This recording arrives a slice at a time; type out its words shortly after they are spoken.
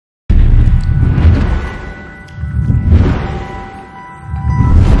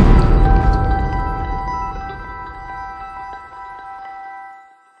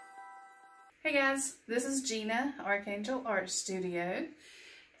guys, this is Gina, Archangel Art Studio,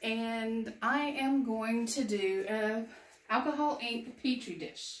 and I am going to do a alcohol ink Petri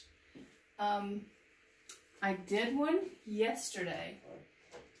dish. I did one yesterday,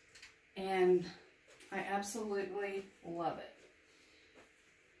 and I absolutely love it.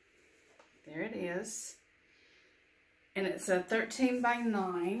 There it is, and it's a 13 by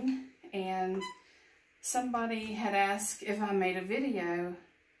 9, and somebody had asked if I made a video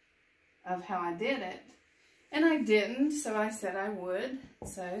of how I did it, and I didn't, so I said I would,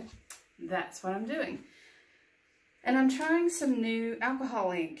 so that's what I'm doing. And I'm trying some new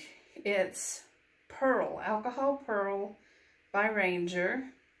alcohol ink. It's Pearl, Alcohol Pearl by Ranger,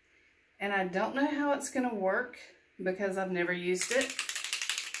 and I don't know how it's going to work because I've never used it.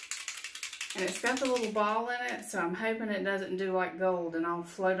 And it's got the little ball in it, so I'm hoping it doesn't do like gold and I'll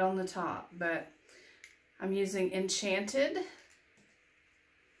float on the top, but I'm using Enchanted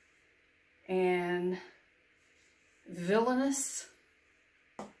and Villainous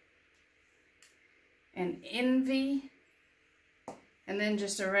and Envy, and then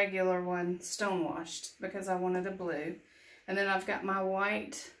just a regular one, Stonewashed, because I wanted a blue. And then I've got my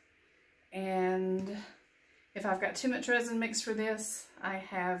white, and if I've got too much resin mixed for this, I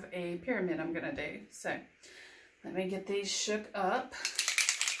have a pyramid I'm going to do. So let me get these shook up,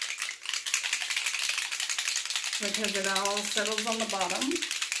 because it all settles on the bottom.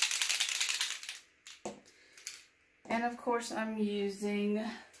 And of course I'm using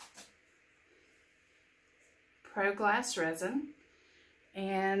Pro Glass resin,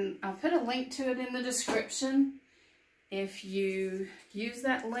 and I'll put a link to it in the description. If you use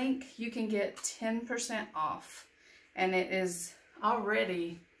that link, you can get 10% off, and it is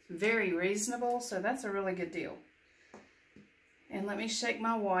already very reasonable, so that's a really good deal. And let me shake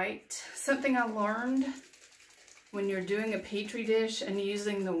my white. Something I learned when you're doing a Petri dish and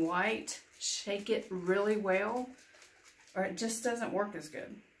using the white, shake it really well, or it just doesn't work as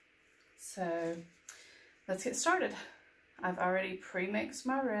good. So let's get started. I've already pre-mixed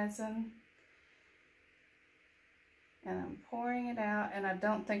my resin, and I'm pouring it out, and I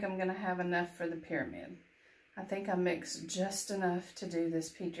don't think I'm gonna have enough for the pyramid. I think I mixed just enough to do this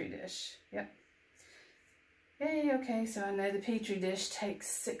Petri dish. Yep. Yay, okay, so I know the Petri dish takes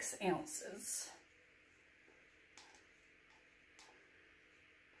 6 ounces.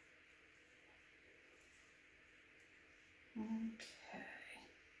 Okay.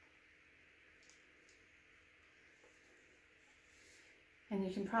 And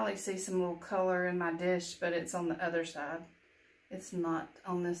you can probably see some little color in my dish, but it's on the other side. It's not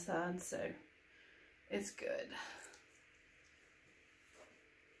on this side, so it's good.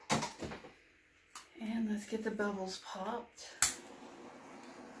 And let's get the bubbles popped.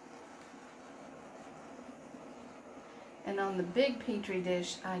 And on the big Petri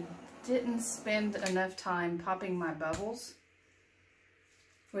dish, I didn't spend enough time popping my bubbles,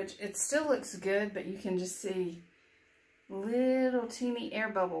 which it still looks good, but you can just see little teeny air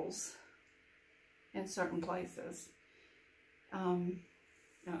bubbles in certain places. I don't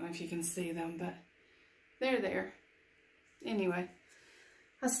know if you can see them, but they're there. Anyway,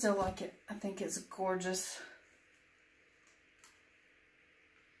 I still like it. I think it's gorgeous.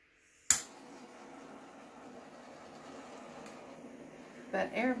 But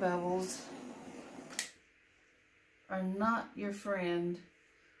air bubbles are not your friend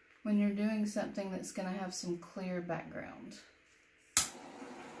when you're doing something that's going to have some clear background.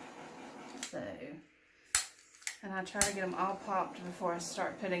 So, and I try to get them all popped before I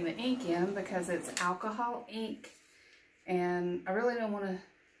start putting the ink in, because it's alcohol ink, and I really don't want to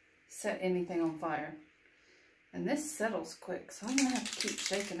set anything on fire. And this settles quick, so I'm going to have to keep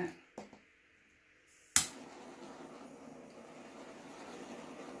shaking it.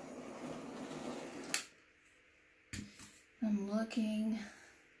 I'm looking,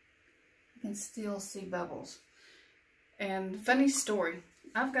 I can still see bubbles. And funny story,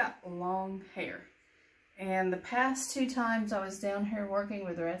 I've got long hair, and the past 2 times I was down here working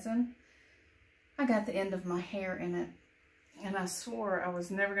with resin, I got the end of my hair in it, and I swore I was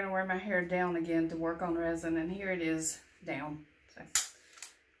never going to wear my hair down again to work on resin, and here it is down. So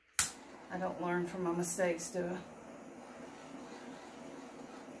I don't learn from my mistakes, do I?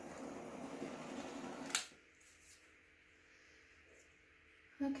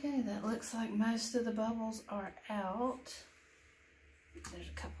 Okay, that looks like most of the bubbles are out. There's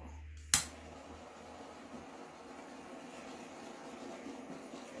a couple.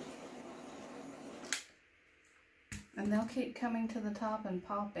 And they'll keep coming to the top and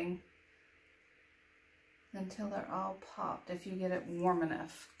popping until they're all popped if you get it warm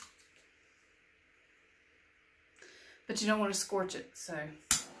enough. But you don't want to scorch it, so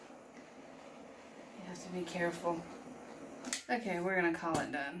have to be careful. Okay, we're gonna call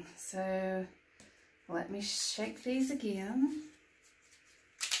it done. So let me shake these again.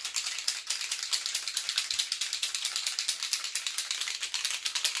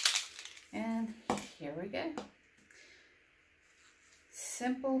 And here we go.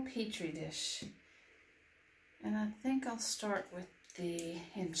 Simple Petri dish. And I think I'll start with the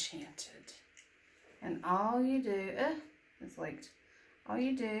Enchanted. And all you do, it's leaked. All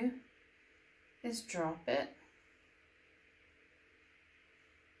you do is drop it.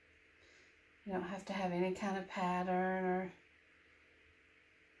 You don't have to have any kind of pattern or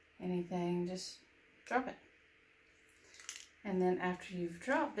anything, just drop it. And then after you've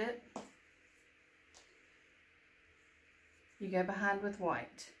dropped it, you go behind with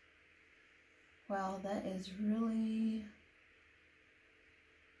white. Well, that is really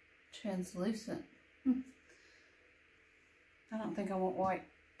translucent. I don't think I want white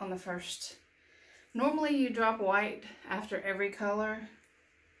on the first. Normally you drop white after every color,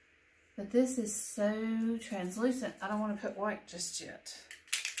 but this is so translucent, I don't want to put white just yet.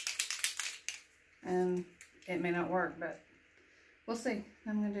 And it may not work, but we'll see.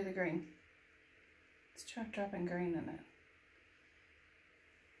 I'm going to do the green. Let's try dropping green in it.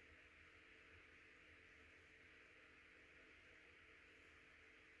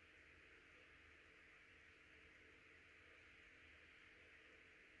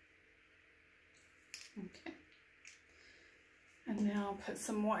 Okay. And now I'll put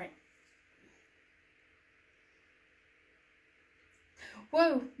some white.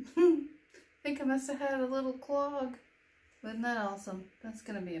 Whoa! I think I must have had a little clog. Wasn't that awesome? That's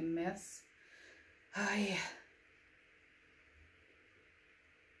going to be a mess. Oh yeah.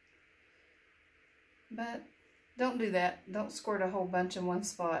 But don't do that. Don't squirt a whole bunch in one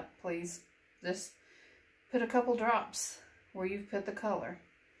spot, please. Just put a couple drops where you've put the color.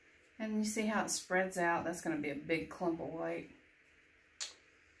 And you see how it spreads out? That's going to be a big clump of white.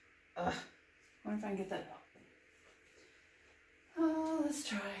 Ugh. I wonder if I can get that out. Oh, let's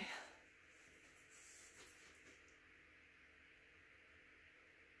try.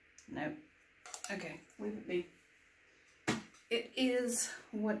 Nope. Okay, leave it be. It is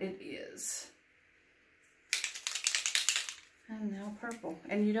what it is. And now purple.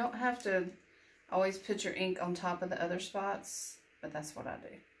 And you don't have to always put your ink on top of the other spots, but that's what I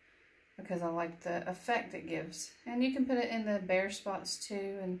do, because I like the effect it gives. And you can put it in the bare spots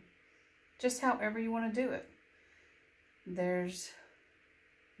too, and just however you want to do it. There's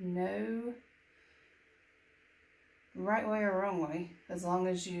no right way or wrong way, as long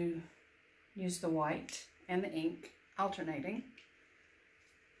as you use the white and the ink alternating.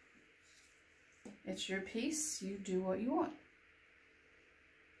 It's your piece. You do what you want.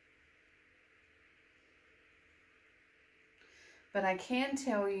 But I can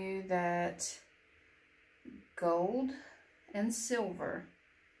tell you that gold and silver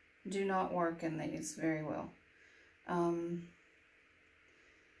do not work in these very well.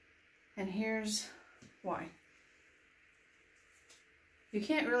 And here's why. You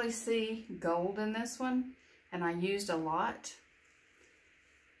can't really see gold in this one, and I used a lot.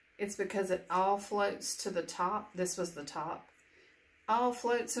 It's because it all floats to the top. This was the top. All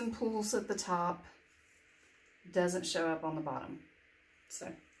floats and pools at the top. Doesn't show up on the bottom. So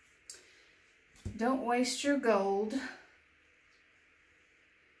don't waste your gold.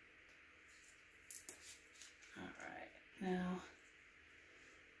 Alright, now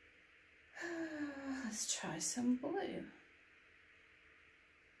let's try some blue.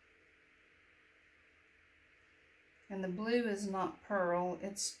 And the blue is not pearl,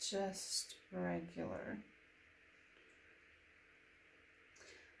 it's just regular.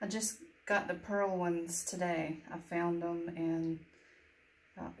 I just got the pearl ones today. I found them and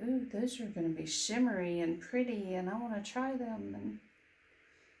thought, ooh, those are going to be shimmery and pretty, and I want to try them. And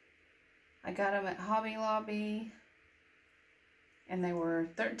I got them at Hobby Lobby, and they were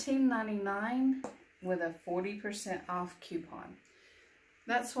 $13.99 with a 40% off coupon.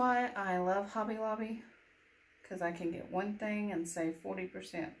 That's why I love Hobby Lobby, because I can get one thing and save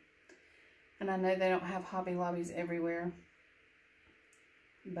 40%. And I know they don't have Hobby Lobbies everywhere,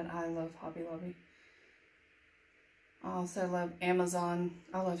 but I love Hobby Lobby. I also love Amazon.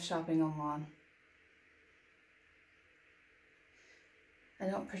 I love shopping online. I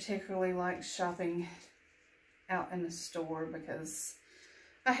don't particularly like shopping out in the store because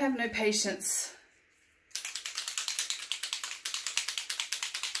I have no patience.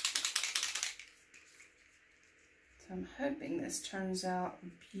 So I'm hoping this turns out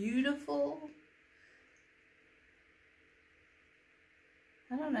beautiful.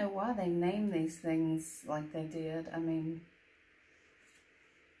 I don't know why they named these things like they did. I mean,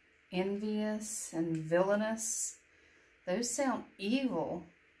 envious and villainous. Those sound evil.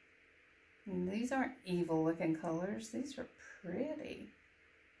 And these aren't evil looking colors. These are pretty.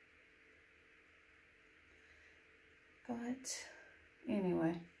 But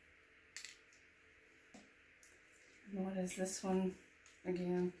anyway. What is this one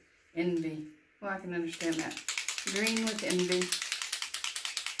again? Envy. Well, I can understand that. Green with envy.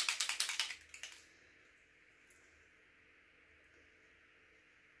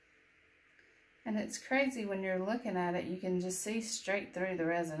 And it's crazy when you're looking at it, you can just see straight through the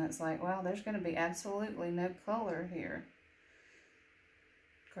resin. It's like, wow, there's going to be absolutely no color here.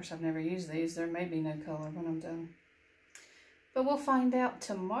 Of course, I've never used these. There may be no color when I'm done. But we'll find out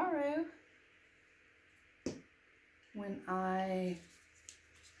tomorrow when I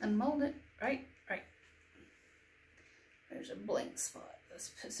unmold it. Right. There's a blank spot.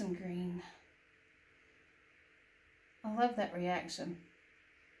 Let's put some green. I love that reaction.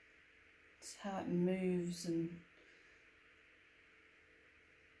 It's how it moves and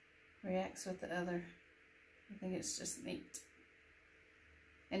reacts with the other. I think it's just neat.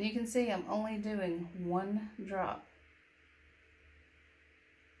 And you can see I'm only doing 1 drop.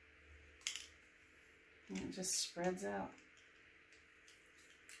 And it just spreads out.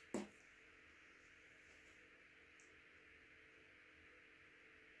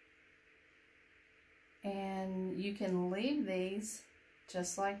 And you can leave these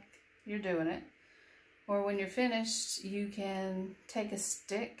just like you're doing it, or when you're finished you can take a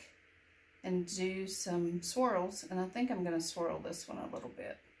stick and do some swirls, and I think I'm going to swirl this one a little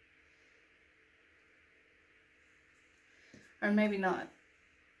bit, or maybe not.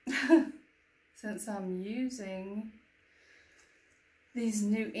 Since I'm using these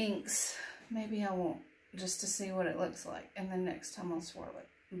new inks, maybe I won't, just to see what it looks like, and then next time I'll swirl it.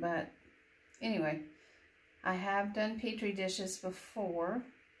 But anyway, I have done Petri dishes before,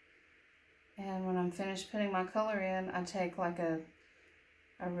 and when I'm finished putting my color in, I take like a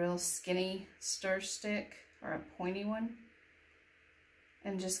real skinny stir stick or a pointy one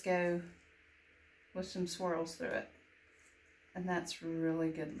and just go with some swirls through it. And that's really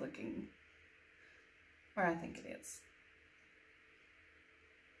good looking. Or I think it is.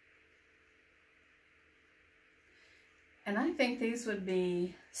 And I think these would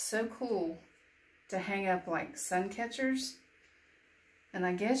be so cool to hang up like sun catchers. And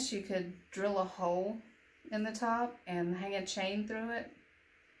I guess you could drill a hole in the top and hang a chain through it.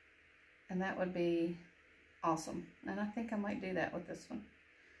 And that would be awesome. And I think I might do that with this one.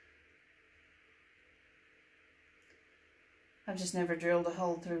 I've just never drilled a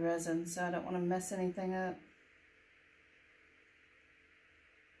hole through resin, so I don't want to mess anything up.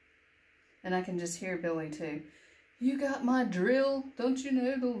 And I can just hear Billy too. You got my drill? Don't you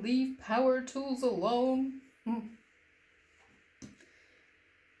know to leave power tools alone?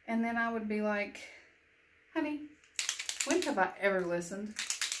 And then I would be like, honey, when have I ever listened?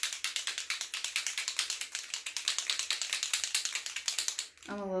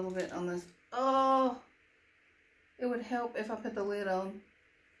 I'm a little bit on this. Oh, it would help if I put the lid on.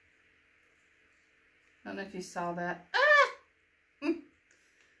 I don't know if you saw that. Ah!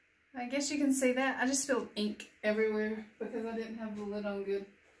 I guess you can see that. I just spilled ink everywhere because I didn't have the lid on good.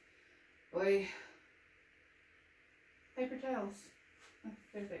 Boy. Paper towels. Oh,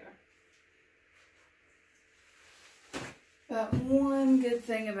 there they are. But one good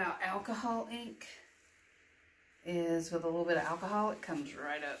thing about alcohol ink is with a little bit of alcohol, it comes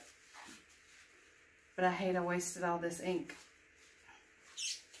right up. But I hate I wasted all this ink.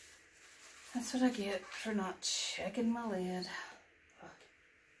 That's what I get for not checking my lid.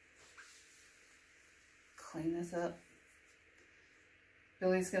 Clean this up.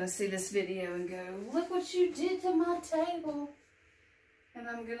 Billy's gonna see this video and go, look what you did to my table. And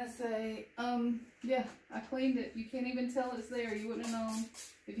I'm gonna say, yeah, I cleaned it. You can't even tell it's there. You wouldn't have known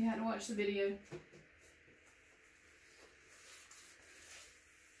if you hadn't watched the video.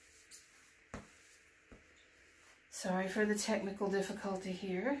 Sorry for the technical difficulty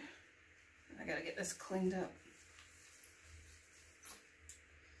here. I gotta get this cleaned up.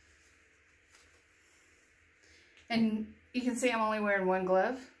 And you can see I'm only wearing one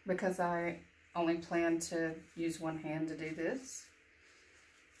glove because I only plan to use one hand to do this.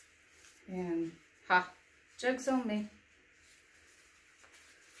 And ha, joke's on me.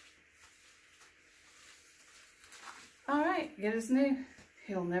 Alright, good as new.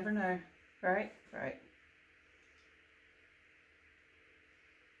 He'll never know. Right? Right.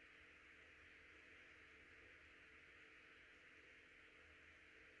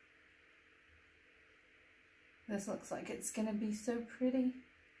 This looks like it's going to be so pretty.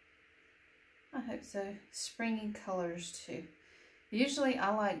 I hope so. Springy colors too. Usually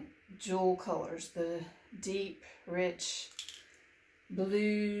I like jewel colors, the deep, rich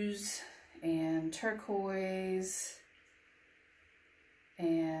blues and turquoise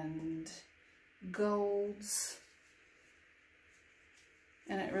and golds.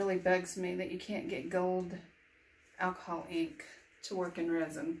 And it really bugs me that you can't get gold alcohol ink to work in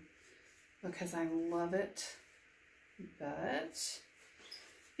resin, because I love it, but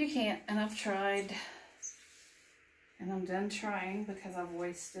you can't, and I've tried, and I'm done trying because I've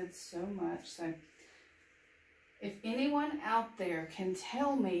wasted so much. So if anyone out there can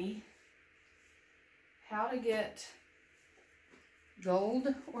tell me how to get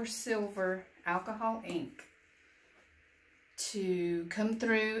gold or silver alcohol ink to come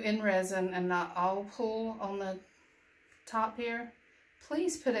through in resin and not all pull on the top here,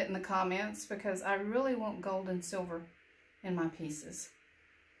 please put it in the comments, because I really want gold and silver in my pieces.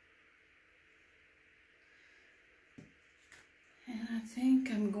 And I think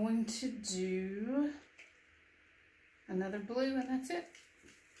I'm going to do another blue, and that's it.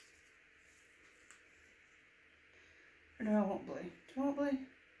 Or do I want blue? Do I want blue?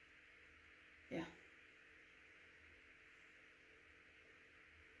 Yeah.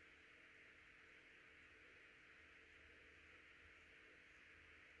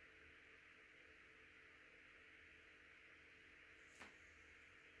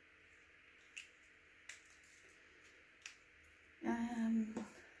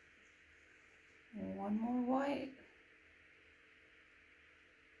 One more white.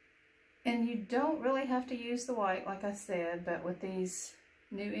 And you don't really have to use the white, like I said, but with these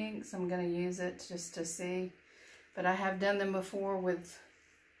new inks, I'm going to use it just to see. But I have done them before with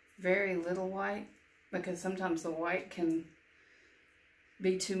very little white, because sometimes the white can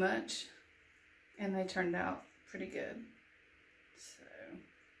be too much, and they turned out pretty good. So,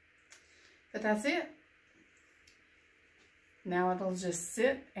 but that's it. Now it'll just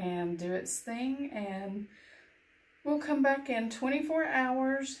sit and do its thing, and we'll come back in 24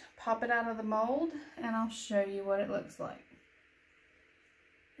 hours, pop it out of the mold, and I'll show you what it looks like.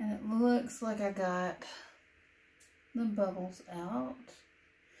 And it looks like I got the bubbles out.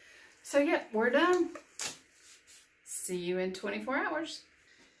 So yeah, we're done. See you in 24 hours.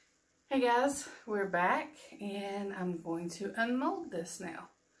 Hey guys, we're back, and I'm going to unmold this now.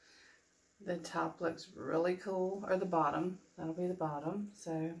 The top looks really cool, or the bottom. That'll be the bottom.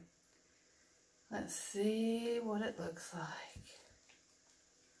 So let's see what it looks like.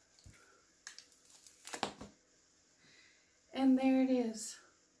 And there it is.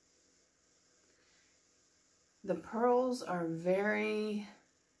 The pearls are very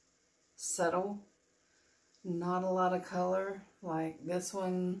subtle. Not a lot of color. Like this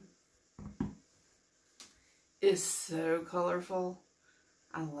one is so colorful.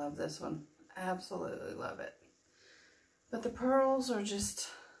 I love this one. Absolutely love it. But the pearls are just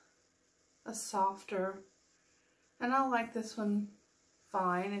a softer, and I like this one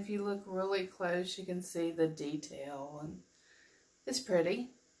fine. If you look really close, you can see the detail, and it's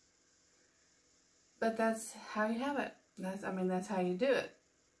pretty. But that's how you have it. That's how you do it.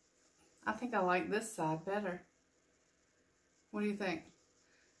 I think I like this side better. What do you think?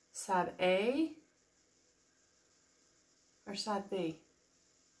 Side A or side B?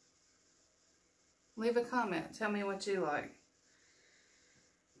 Leave a comment. Tell me what you like.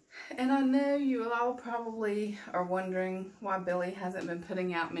 And I know you all probably are wondering why Billy hasn't been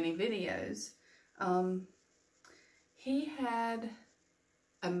putting out many videos. He had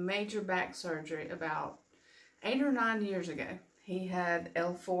a major back surgery about 8 or 9 years ago. He had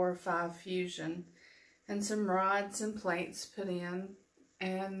L4-5 fusion and some rods and plates put in.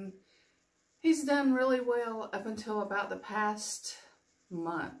 And he's done really well up until about the past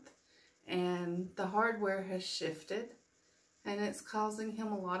month. And the hardware has shifted, and it's causing him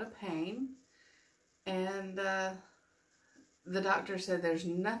a lot of pain. And the doctor said there's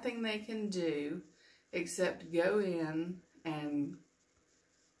nothing they can do except go in and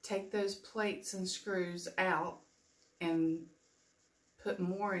take those plates and screws out and put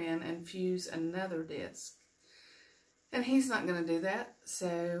more in and fuse another disc. And he's not going to do that,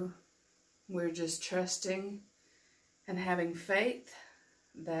 so we're just trusting and having faith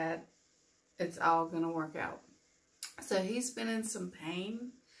that it's all going to work out. So he's been in some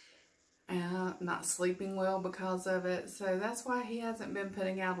pain, not sleeping well because of it. So that's why he hasn't been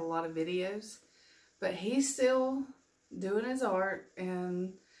putting out a lot of videos. But he's still doing his art,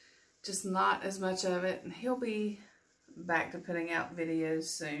 and just not as much of it. And he'll be back to putting out videos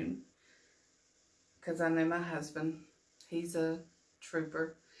soon, because I know my husband, he's a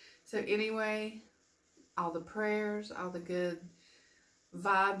trooper. So anyway, all the prayers, all the good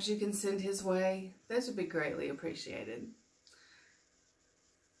vibes you can send his way, those would be greatly appreciated.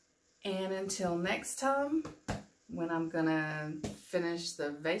 And until next time, when I'm gonna finish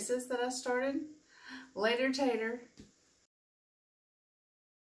the vases that I started, later tater.